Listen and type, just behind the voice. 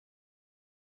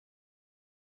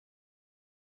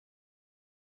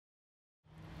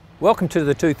Welcome to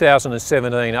the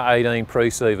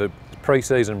 2017-18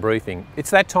 pre-season briefing. It's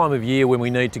that time of year when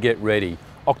we need to get ready.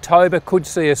 October could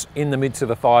see us in the midst of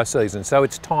a fire season, so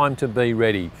it's time to be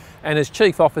ready. And as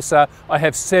Chief Officer, I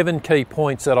have 7 key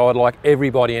points that I would like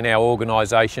everybody in our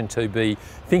organisation to be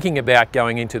thinking about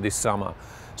going into this summer.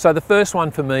 So the first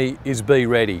one for me is be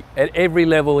ready. At every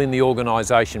level in the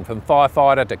organisation, from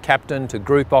firefighter to captain to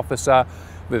group officer,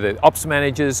 with the ops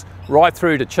managers, right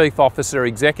through to chief officer,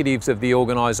 executives of the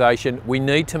organisation, we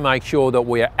need to make sure that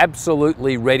we are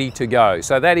absolutely ready to go.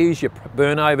 So that is your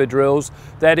burnover drills,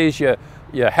 that is your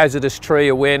hazardous tree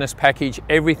awareness package,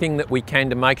 everything that we can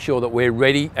to make sure that we're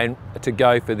ready and to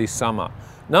go for this summer.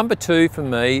 Number 2 for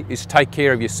me is take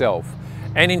care of yourself.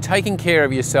 And in taking care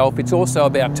of yourself, it's also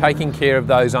about taking care of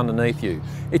those underneath you.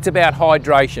 It's about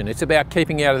hydration, it's about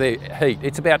keeping out of the heat,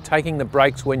 it's about taking the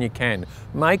breaks when you can.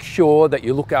 Make sure that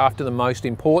you look after the most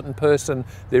important person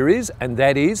there is, and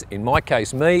that is, in my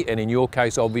case, me, and in your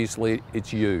case, obviously,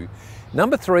 it's you.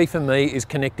 Number 3 for me is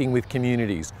connecting with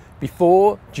communities,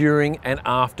 before, during, and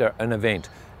after an event.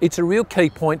 It's a real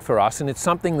key point for us, and it's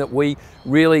something that we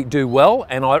really do well,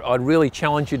 and I'd really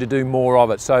challenge you to do more of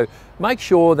it. So make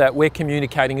sure that we're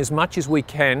communicating as much as we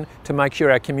can to make sure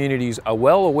our communities are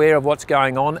well aware of what's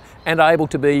going on and able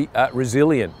to be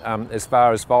resilient as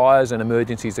far as fires and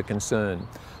emergencies are concerned.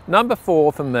 Number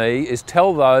 4 for me is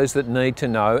tell those that need to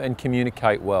know and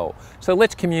communicate well. So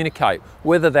let's communicate,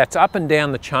 whether that's up and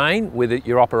down the chain, whether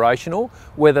you're operational,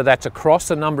 whether that's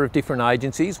across a number of different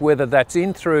agencies, whether that's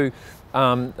in through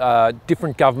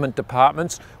different government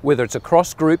departments, whether it's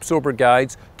across groups or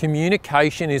brigades.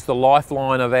 Communication is the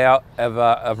lifeline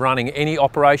of running any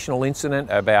operational incident,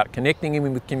 about connecting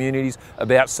in with communities,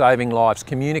 about saving lives.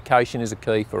 Communication is a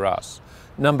key for us.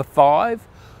 Number 5,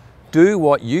 do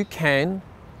what you can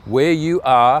where you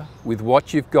are with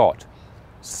what you've got.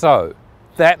 So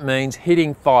that means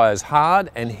hitting fires hard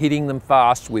and hitting them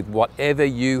fast with whatever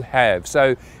you have.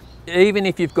 So even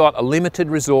if you've got limited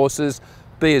resources,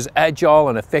 be as agile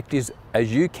and effective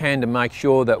as you can to make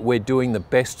sure that we're doing the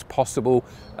best possible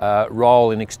role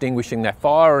in extinguishing that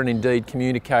fire and indeed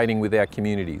communicating with our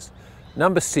communities.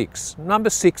 Number 6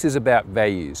 is about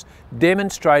values.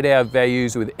 Demonstrate our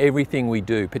values with everything we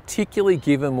do, particularly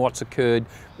given what's occurred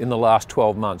in the last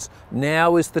 12 months.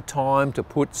 Now is the time to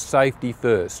put safety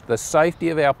first. The safety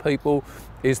of our people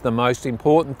is the most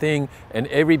important thing, and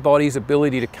everybody's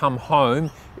ability to come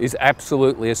home is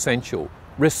absolutely essential.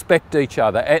 Respect each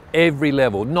other at every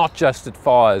level, not just at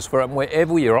fires. From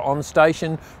wherever you're on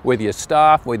station, whether you're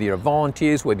staff, whether you're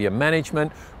volunteers, whether you're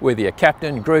management, whether you're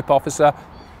captain, group officer,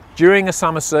 during a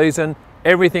summer season,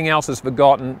 everything else is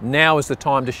forgotten. Now is the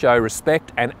time to show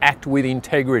respect and act with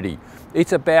integrity.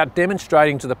 It's about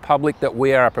demonstrating to the public that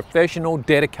we are a professional,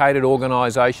 dedicated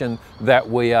organisation that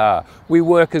we are. We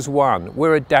work as one,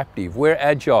 we're adaptive, we're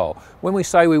agile. When we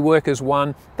say we work as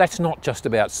one, that's not just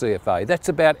about CFA, that's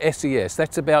about SES,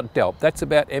 that's about DELP, that's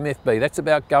about MFB, that's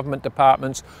about government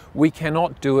departments. We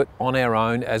cannot do it on our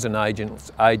own as an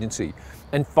agency.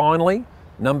 And finally,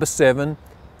 number 7,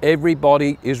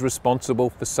 everybody is responsible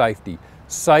for safety.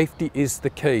 Safety is the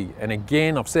key, and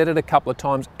again, I've said it a couple of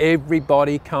times,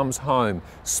 everybody comes home.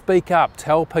 Speak up,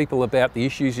 tell people about the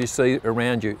issues you see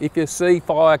around you. If you see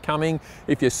fire coming,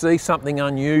 if you see something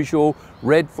unusual,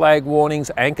 red flag warnings,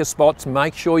 anchor spots,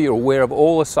 make sure you're aware of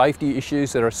all the safety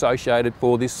issues that are associated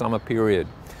for this summer period.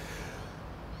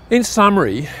 In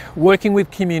summary, working with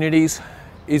communities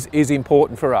is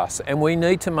important for us, and we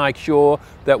need to make sure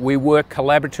that we work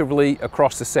collaboratively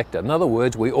across the sector. In other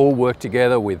words, we all work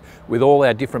together with all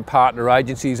our different partner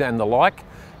agencies and the like.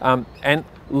 And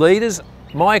leaders,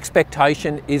 my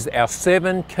expectation is our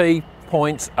 7 key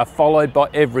points are followed by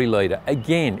every leader.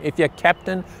 Again, if you're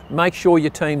captain, make sure your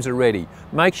teams are ready.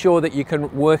 Make sure that you can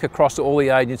work across all the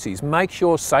agencies. Make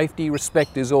sure safety,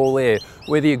 respect is all there.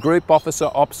 Whether you're group officer,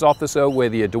 ops officer,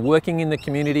 whether you're working in the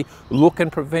community, look and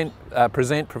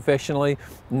present professionally.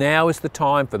 Now is the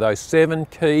time for those 7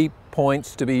 key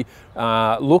points to be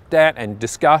looked at and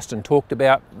discussed and talked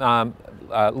about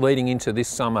leading into this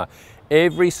summer.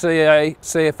 Every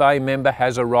CFA member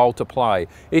has a role to play.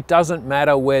 It doesn't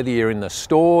matter whether you're in the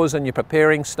stores and you're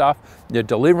preparing stuff, you're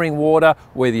delivering water,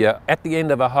 whether you're at the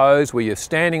end of a hose, whether you're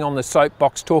standing on the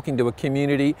soapbox talking to a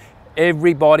community.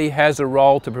 Everybody has a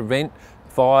role to prevent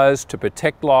fires, to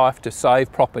protect life, to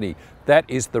save property. That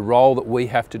is the role that we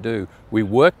have to do. We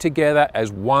work together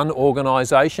as one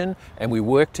organisation, and we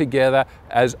work together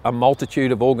as a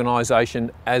multitude of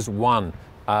organisations as one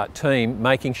team,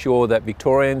 making sure that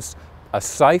Victorians are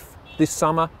safe this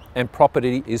summer and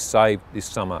property is saved this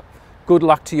summer. Good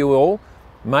luck to you all.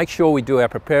 Make sure we do our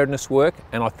preparedness work,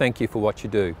 and I thank you for what you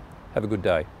do. Have a good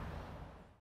day.